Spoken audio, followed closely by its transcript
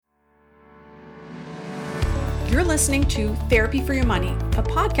You're listening to Therapy for Your Money, a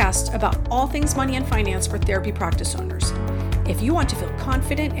podcast about all things money and finance for therapy practice owners. If you want to feel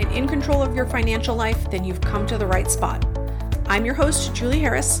confident and in control of your financial life, then you've come to the right spot. I'm your host, Julie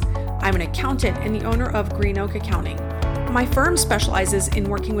Harris. I'm an accountant and the owner of Green Oak Accounting. My firm specializes in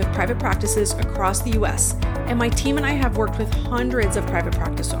working with private practices across the U.S., and my team and I have worked with hundreds of private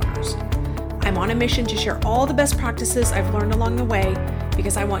practice owners. I'm on a mission to share all the best practices I've learned along the way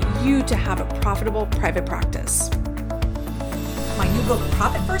because I want you to have a profitable private practice. My new book,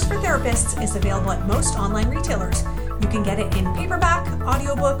 Profit First for Therapists, is available at most online retailers. You can get it in paperback,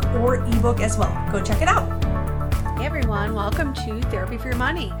 audiobook, or ebook as well. Go check it out. Hey everyone, welcome to Therapy for Your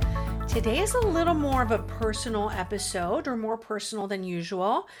Money. Today is a little more of a personal episode, or more personal than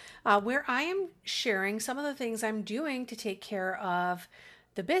usual, where I am sharing some of the things I'm doing to take care of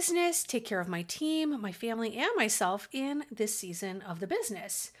the business, take care of my team, my family, and myself in this season of the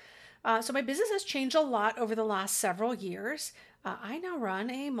business. So my business has changed a lot over the last several years. I now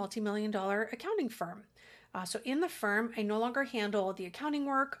run a multi-million-dollar accounting firm. So in the firm, I no longer handle the accounting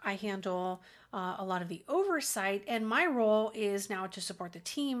work. I handle a lot of the oversight, and my role is now to support the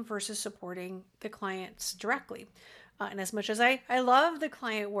team versus supporting the clients directly. And as much as I love the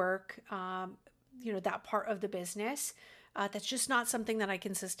client work, that part of the business, that's just not something that I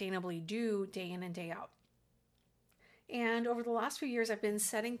can sustainably do day in and day out. And over the last few years, I've been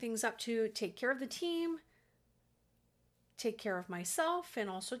setting things up to take care of the team, take care of myself, and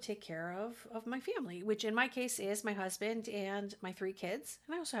also take care of my family, which in my case is my husband and my 3 kids.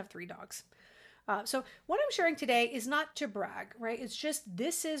 And I also have 3 dogs. So what I'm sharing today is not to brag, right? It's just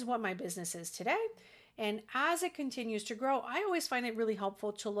this is what my business is today. And as it continues to grow, I always find it really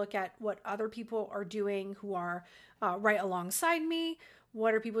helpful to look at what other people are doing who are right alongside me.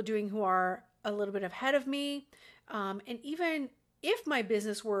 What are people doing who are a little bit ahead of me? And even if my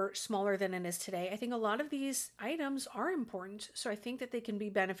business were smaller than it is today, I think a lot of these items are important. So I think that they can be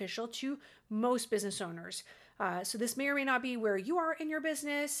beneficial to most business owners. So this may or may not be where you are in your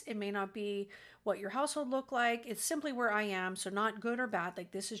business. It may not be what your household look like. It's simply where I am. So not good or bad.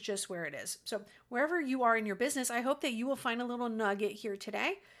 Like this is just where it is. So wherever you are in your business, I hope that you will find a little nugget here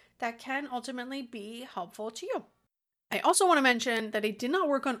today that can ultimately be helpful to you. I also want to mention that I did not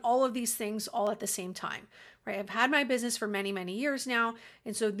work on all of these things all at the same time, right? I've had my business for many, many years now.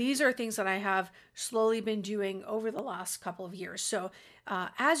 And so these are things that I have slowly been doing over the last couple of years. So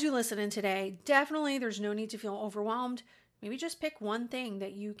as you listen in today, definitely there's no need to feel overwhelmed. Maybe just pick one thing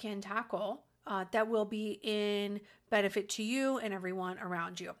that you can tackle that will be in benefit to you and everyone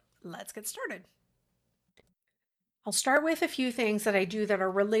around you. Let's get started. I'll start with a few things that I do that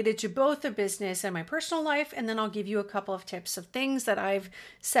are related to both the business and my personal life, and then I'll give you a couple of tips of things that I've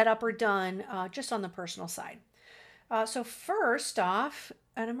set up or done just on the personal side. So first off,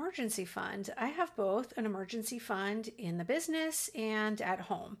 an emergency fund. I have both an emergency fund in the business and at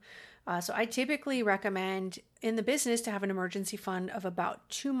home. So I typically recommend in the business to have an emergency fund of about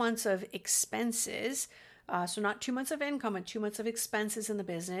 2 months of expenses. So not 2 months of income, but 2 months of expenses in the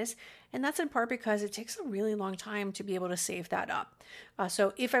business. And that's in part because it takes a really long time to be able to save that up.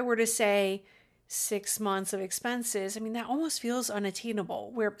 So if I were to say 6 months of expenses, I mean, that almost feels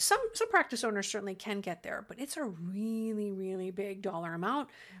unattainable, where some practice owners certainly can get there, but it's a really, really big dollar amount.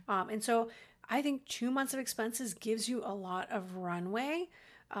 And so I think 2 months of expenses gives you a lot of runway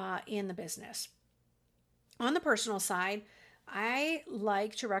in the business. On the personal side, I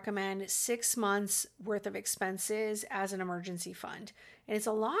like to recommend 6 months worth of expenses as an emergency fund. And it's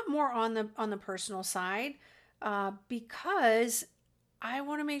a lot more on the personal side because I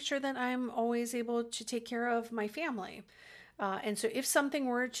want to make sure that I'm always able to take care of my family. And so if something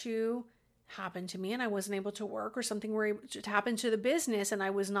were to happen to me and I wasn't able to work, or something were to happen to the business and I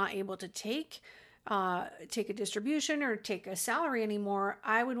was not able to take a distribution or take a salary anymore,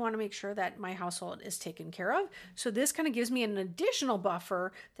 I would want to make sure that my household is taken care of. So this kind of gives me an additional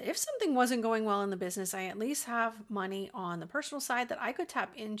buffer that if something wasn't going well in the business, I at least have money on the personal side that I could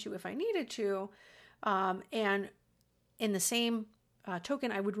tap into if I needed to. And in the same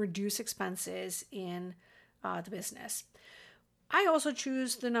token, I would reduce expenses in the business. I also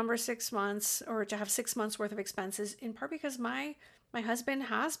choose the number 6 months, or to have 6 months worth of expenses, in part because my husband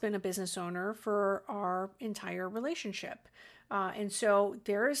has been a business owner for our entire relationship. And so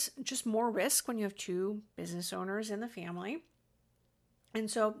there's just more risk when you have 2 business owners in the family. And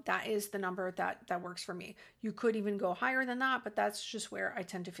so that is the number that works for me. You could even go higher than that, but that's just where I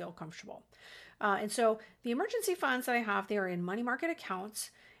tend to feel comfortable. And so the emergency funds that I have, they are in money market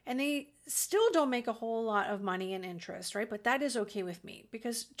accounts, and they still don't make a whole lot of money in interest, right? But that is okay with me,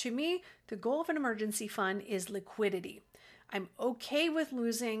 because to me, the goal of an emergency fund is liquidity. I'm okay with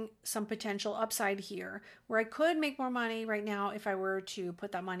losing some potential upside here, where I could make more money right now if I were to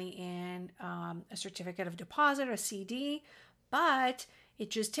put that money in a certificate of deposit, a CD, but it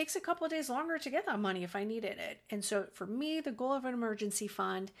just takes a couple of days longer to get that money if I needed it. And so for me, the goal of an emergency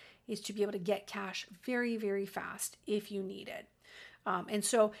fund is to be able to get cash very, very fast if you need it. And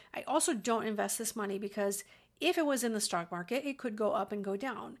so I also don't invest this money because if it was in the stock market, it could go up and go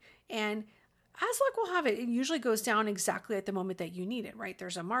down. And as luck will have it, it usually goes down exactly at the moment that you need it, right?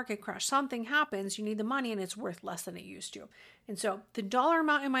 There's a market crash, something happens, you need the money, and it's worth less than it used to. And so the dollar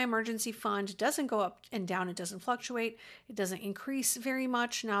amount in my emergency fund doesn't go up and down, it doesn't fluctuate, it doesn't increase very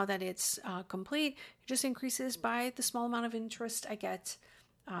much now that it's complete. It just increases by the small amount of interest I get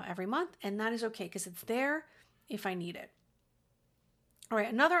every month, and that is okay because it's there if I need it. All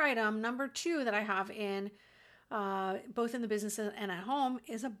right, another item, number 2 that I have in both in the business and at home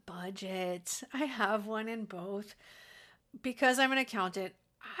is a budget. I have one in both because I'm an accountant.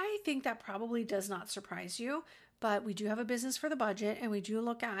 I think that probably does not surprise you, but we do have a business for the budget and we do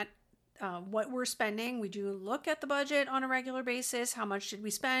look at what we're spending. We do look at the budget on a regular basis. How much did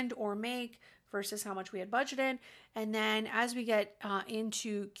we spend or make versus how much we had budgeted? And then as we get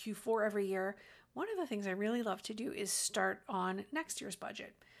into Q4 every year, one of the things I really love to do is start on next year's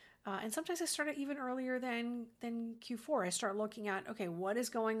budget. And sometimes I start it even earlier than Q4. I start looking at, okay, what is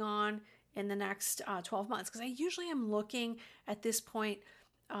going on in the next 12 months? Because I usually am looking at this point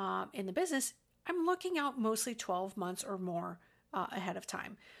in the business, I'm looking out mostly 12 months or more ahead of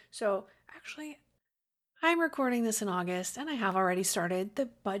time. So actually, I'm recording this in August and I have already started the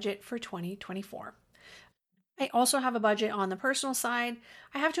budget for 2024. I also have a budget on the personal side.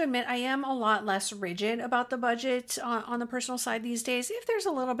 I have to admit, I am a lot less rigid about the budget on the personal side these days. If there's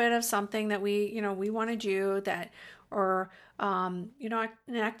a little bit of something that we want to do that, or, an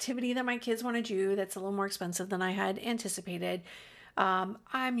activity that my kids want to do that's a little more expensive than I had anticipated,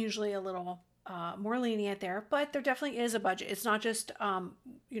 I'm usually a little more lenient there, but there definitely is a budget. It's not just,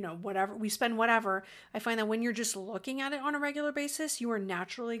 whatever we spend, whatever. I find that when you're just looking at it on a regular basis, you are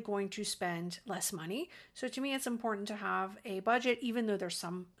naturally going to spend less money. So to me, it's important to have a budget, even though there's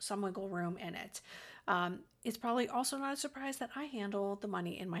some wiggle room in it. It's probably also not a surprise that I handle the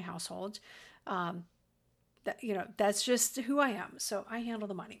money in my household. That's just who I am. So I handle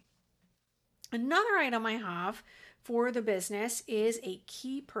the money. Another item I have for the business is a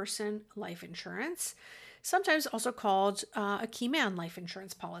key person life insurance, sometimes also called a key man life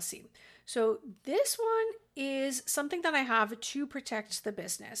insurance policy. So this one is something that I have to protect the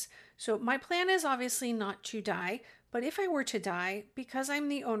business. So my plan is obviously not to die, but if I were to die, because I'm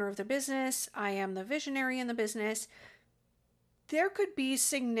the owner of the business, I am the visionary in the business, there could be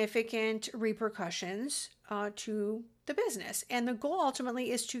significant repercussions to the business. And the goal ultimately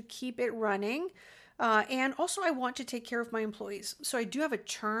is to keep it running. And also I want to take care of my employees. So I do have a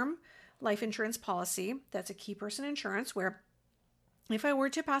term life insurance policy that's a key person insurance where if I were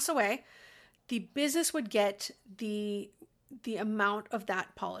to pass away, the business would get the amount of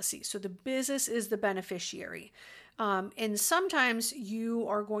that policy. So the business is the beneficiary. And sometimes you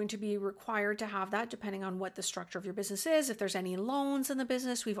are going to be required to have that depending on what the structure of your business is. If there's any loans in the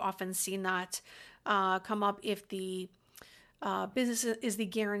business, we've often seen that come up if the business is the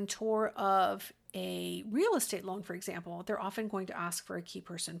guarantor of a real estate loan, for example, they're often going to ask for a key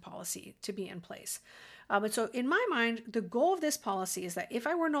person policy to be in place. But so in my mind, the goal of this policy is that if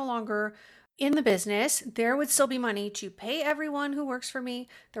I were no longer in the business, there would still be money to pay everyone who works for me.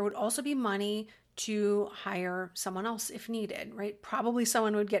 There would also be money to hire someone else if needed, right? Probably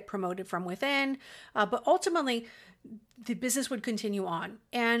someone would get promoted from within, but ultimately the business would continue on.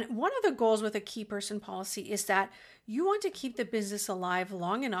 And one of the goals with a key person policy is that you want to keep the business alive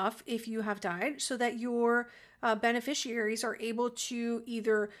long enough if you have died so that your beneficiaries are able to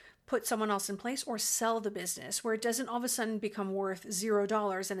either put someone else in place or sell the business where it doesn't all of a sudden become worth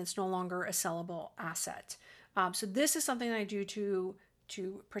 $0 and it's no longer a sellable asset. So this is something that I do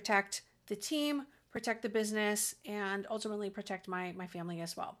to protect the team, protect the business, and ultimately protect my family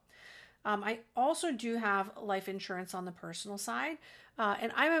as well. I also do have life insurance on the personal side.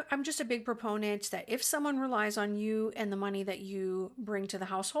 And I'm just a big proponent that if someone relies on you and the money that you bring to the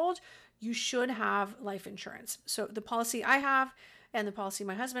household, you should have life insurance. So the policy I have and the policy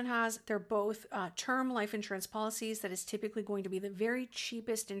my husband has, they're both term life insurance policies that is typically going to be the very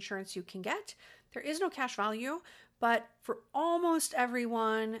cheapest insurance you can get. There is no cash value, but for almost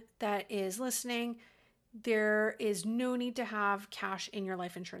everyone that is listening, there is no need to have cash in your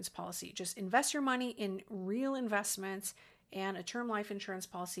life insurance policy. Just invest your money in real investments, and a term life insurance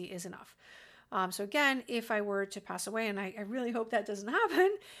policy is enough. So again, if I were to pass away, and I really hope that doesn't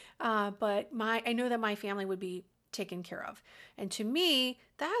happen, but I know that my family would be taken care of. And to me,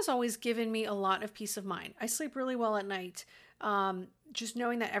 that has always given me a lot of peace of mind. I sleep really well at night, just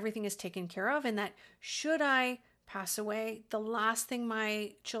knowing that everything is taken care of, and that should I pass away, the last thing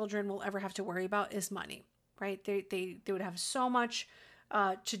my children will ever have to worry about is money, right? They would have so much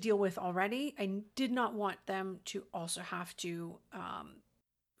to deal with already. I did not want them to also have to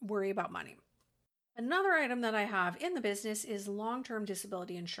worry about money. Another item that I have in the business is long-term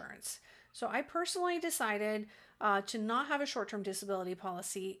disability insurance. So I personally decided to not have a short-term disability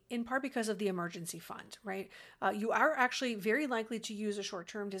policy, in part because of the emergency fund, right? You are actually very likely to use a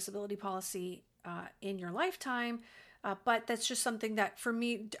short-term disability policy in your lifetime, but that's just something that for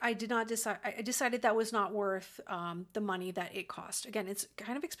me, I decided that was not worth the money that it cost. Again, it's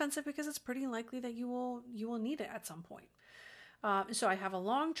kind of expensive because it's pretty likely that you will need it at some point. So I have a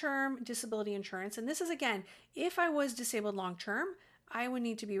long-term disability insurance. And this is, again, if I was disabled long-term, I would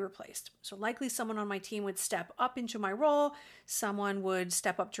need to be replaced. So likely someone on my team would step up into my role. Someone would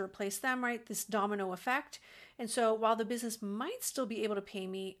step up to replace them, right? This domino effect. And so while the business might still be able to pay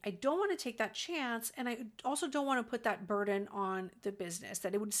me, I don't want to take that chance. And I also don't want to put that burden on the business,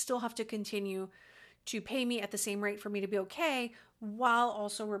 that it would still have to continue to pay me at the same rate for me to be okay while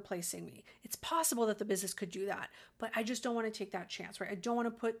also replacing me. It's possible that the business could do that, but I just don't want to take that chance, right? I don't want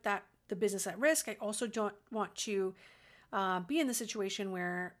to put the business at risk. I also don't want to be in the situation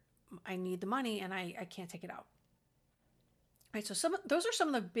where I need the money and I can't take it out. Right, so those are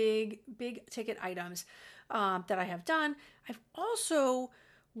some of the big ticket items that I have done. I've also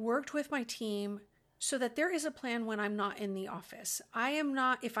worked with my team so that there is a plan when I'm not in the office.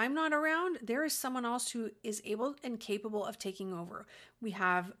 If I'm not around, there is someone else who is able and capable of taking over. We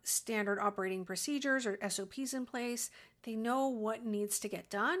have standard operating procedures or SOPs in place. They know what needs to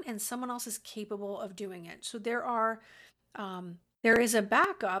get done, and someone else is capable of doing it. So there is a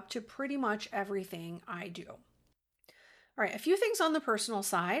backup to pretty much everything I do. All right, a few things on the personal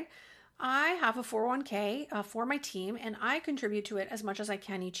side. I have a 401k for my team, and I contribute to it as much as I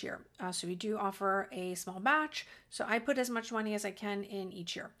can each year. So we do offer a small batch. So I put as much money as I can in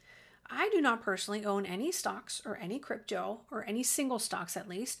each year. I do not personally own any stocks or any crypto or any single stocks, at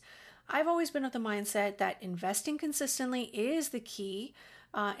least. I've always been of the mindset that investing consistently is the key.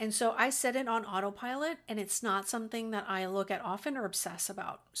 And so I set it on autopilot, and it's not something that I look at often or obsess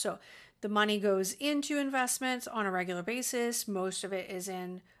about. So the money goes into investments on a regular basis. Most of it is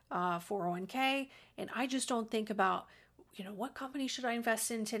in 401k. And I just don't think about, what company should I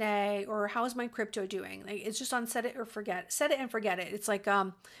invest in today? Or how is my crypto doing? Like, it's just on set it and forget it. It's like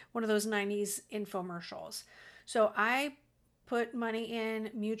one of those 90s infomercials. So I put money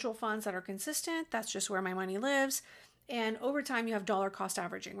in mutual funds that are consistent. That's just where my money lives. And over time, you have dollar cost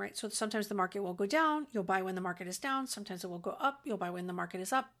averaging, right? So sometimes the market will go down. You'll buy when the market is down. Sometimes it will go up. You'll buy when the market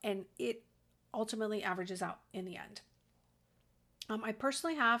is up. And it ultimately averages out in the end. I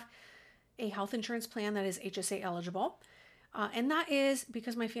personally have a health insurance plan that is HSA eligible. And that is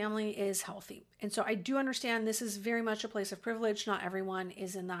because my family is healthy. And so I do understand this is very much a place of privilege. Not everyone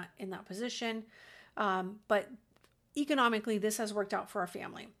is in that position. But economically, this has worked out for our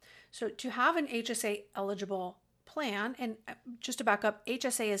family. So to have an HSA eligible plan, and just to back up,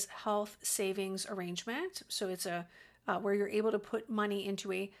 HSA is health savings arrangement. So it's where you're able to put money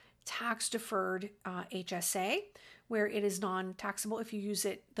into a tax-deferred HSA, where it is non-taxable if you use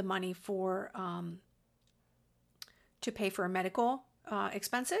the money for to pay for medical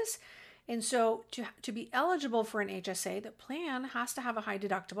expenses. And so to be eligible for an HSA, the plan has to have a high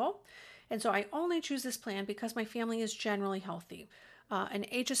deductible. And so I only choose this plan because my family is generally healthy. An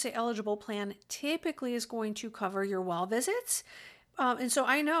HSA eligible plan typically is going to cover your well visits. And so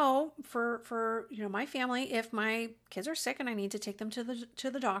I know for my family, if my kids are sick and I need to take them to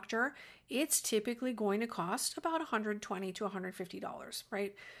the doctor, it's typically going to cost about $120 to $150,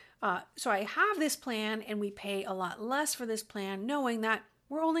 right? So I have this plan, and we pay a lot less for this plan, knowing that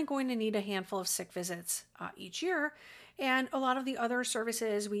we're only going to need a handful of sick visits each year. And a lot of the other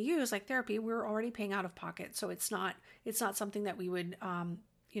services we use, like therapy, we're already paying out of pocket. So it's not something that we would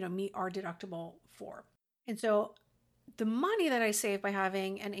meet our deductible for. And so the money that I save by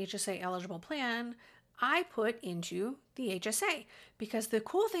having an HSA eligible plan, I put into the HSA, because the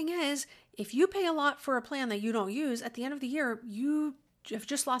cool thing is, if you pay a lot for a plan that you don't use, at the end of the year, you have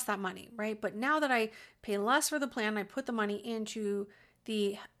just lost that money, right? But now that I pay less for the plan, I put the money into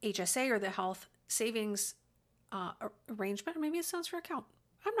the HSA, or the health savings arrangement. Maybe it stands for account.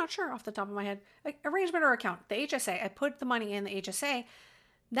 I'm not sure off the top of my head. Arrangement or account. The HSA, I put the money in the HSA.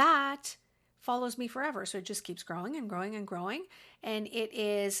 That follows me forever. So it just keeps growing and growing and growing. And it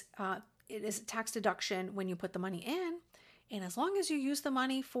is tax deduction when you put the money in. And as long as you use the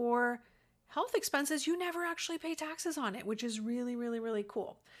money for health expenses, you never actually pay taxes on it, which is really, really, really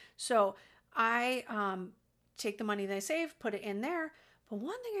cool. So I take the money that I save, put it in there. But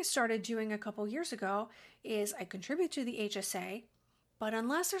one thing I started doing a couple years ago is I contribute to the HSA, but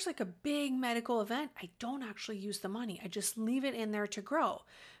unless there's like a big medical event, I don't actually use the money. I just leave it in there to grow,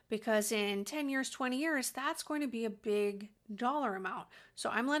 because in 10 years, 20 years, that's going to be a big dollar amount. So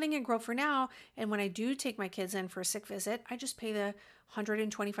I'm letting it grow for now. And when I do take my kids in for a sick visit, I just pay the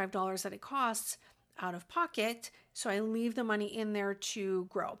 $125 that it costs out of pocket. So I leave the money in there to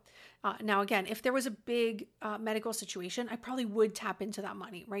grow. Now, again, if there was a big medical situation, I probably would tap into that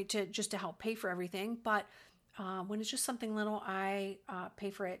money, right? To help pay for everything. But when it's just something little, I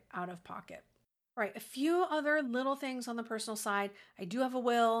pay for it out of pocket. All right, a few other little things on the personal side. I do have a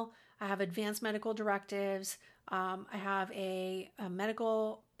will. I have advanced medical directives. I have a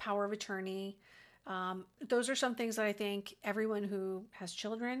medical power of attorney. Those are some things that I think everyone who has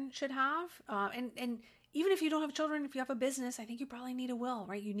children should have. And even if you don't have children, if you have a business, I think you probably need a will,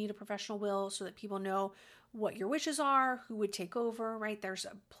 right? You need a professional will so that people know what your wishes are, who would take over, right? There's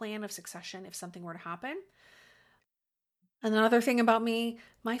a plan of succession if something were to happen. Another thing about me,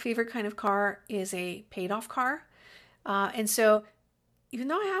 my favorite kind of car is a paid off car. And so even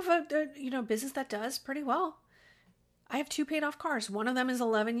though I have a business that does pretty well, I have 2 paid off cars. One of them is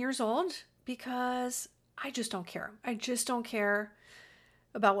 11 years old because I just don't care. I just don't care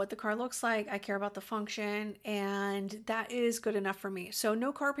about what the car looks like. I care about the function, and that is good enough for me. So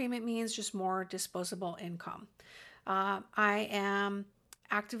no car payment means just more disposable income. I am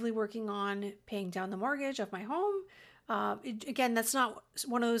actively working on paying down the mortgage of my home. Again, that's not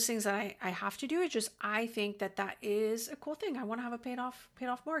one of those things that I have to do. It's just, I think that is a cool thing. I want to have a paid off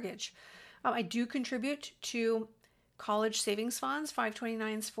mortgage. I do contribute to college savings funds,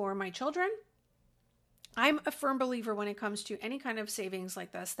 529s for my children. I'm a firm believer when it comes to any kind of savings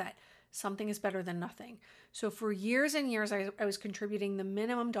like this, that something is better than nothing. So for years and years, I was contributing the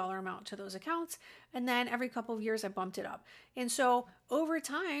minimum dollar amount to those accounts. And then every couple of years, I bumped it up. And so over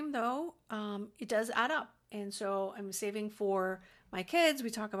time, though, it does add up. And so I'm saving for my kids. We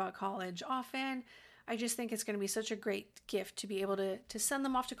talk about college often. I just think it's going to be such a great gift to be able to send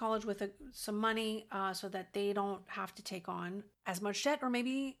them off to college with some money so that they don't have to take on as much debt, or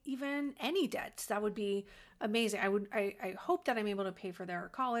maybe even any debt. That would be amazing. I hope that I'm able to pay for their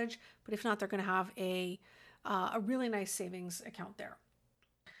college, but if not, they're going to have a really nice savings account there.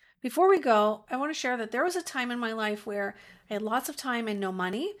 Before we go, I want to share that there was a time in my life where I had lots of time and no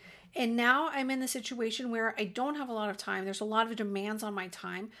money. And now I'm in the situation where I don't have a lot of time. There's a lot of demands on my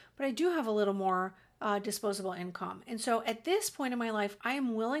time, but I do have a little more disposable income. And so at this point in my life, I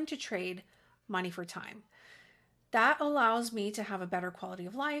am willing to trade money for time. That allows me to have a better quality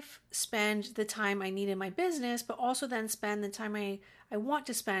of life, spend the time I need in my business, but also then spend the time I want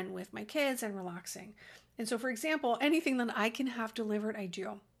to spend with my kids and relaxing. And so, for example, anything that I can have delivered, I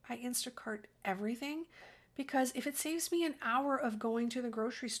do. I Instacart everything, because if it saves me an hour of going to the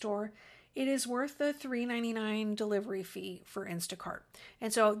grocery store, it is worth the $3.99 delivery fee for Instacart.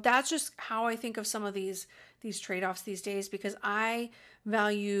 And so that's just how I think of some of these trade-offs these days, because I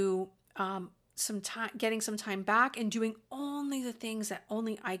value some time, getting some time back and doing only the things that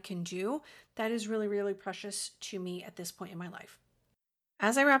only I can do. That is really, really precious to me at this point in my life.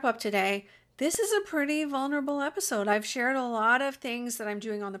 As I wrap up today, this is a pretty vulnerable episode. I've shared a lot of things that I'm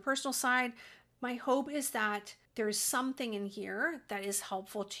doing on the personal side. My hope is that there's something in here that is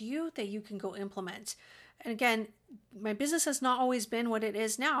helpful to you that you can go implement. And again, my business has not always been what it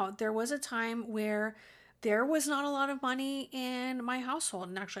is now. There was a time where there was not a lot of money in my household.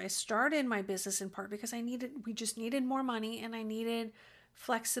 And actually, I started my business in part because we just needed more money, and I needed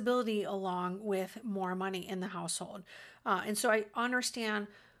flexibility along with more money in the household. And so I understand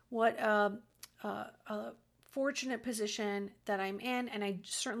what a fortunate position that I'm in, and I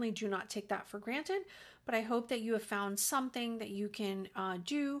certainly do not take that for granted. But I hope that you have found something that you can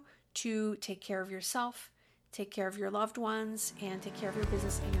do to take care of yourself, take care of your loved ones, and take care of your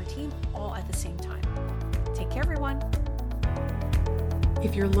business and your team all at the same time. Take care, everyone.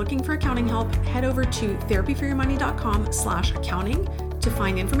 If you're looking for accounting help, head over to therapyforyourmoney.com/accounting to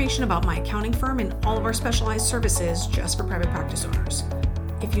find information about my accounting firm and all of our specialized services just for private practice owners.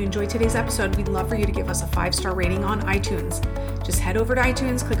 If you enjoyed today's episode, we'd love for you to give us a 5-star rating on iTunes. Just head over to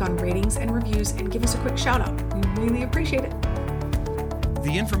iTunes, click on ratings and reviews, and give us a quick shout out. We really appreciate it.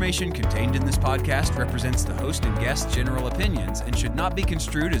 The information contained in this podcast represents the host and guest's general opinions and should not be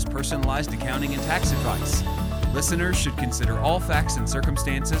construed as personalized accounting and tax advice. Listeners should consider all facts and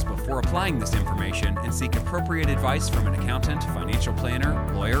circumstances before applying this information and seek appropriate advice from an accountant, financial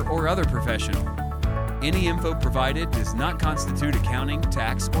planner, lawyer, or other professional. Any info provided does not constitute accounting,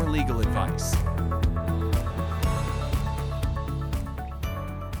 tax, or legal advice.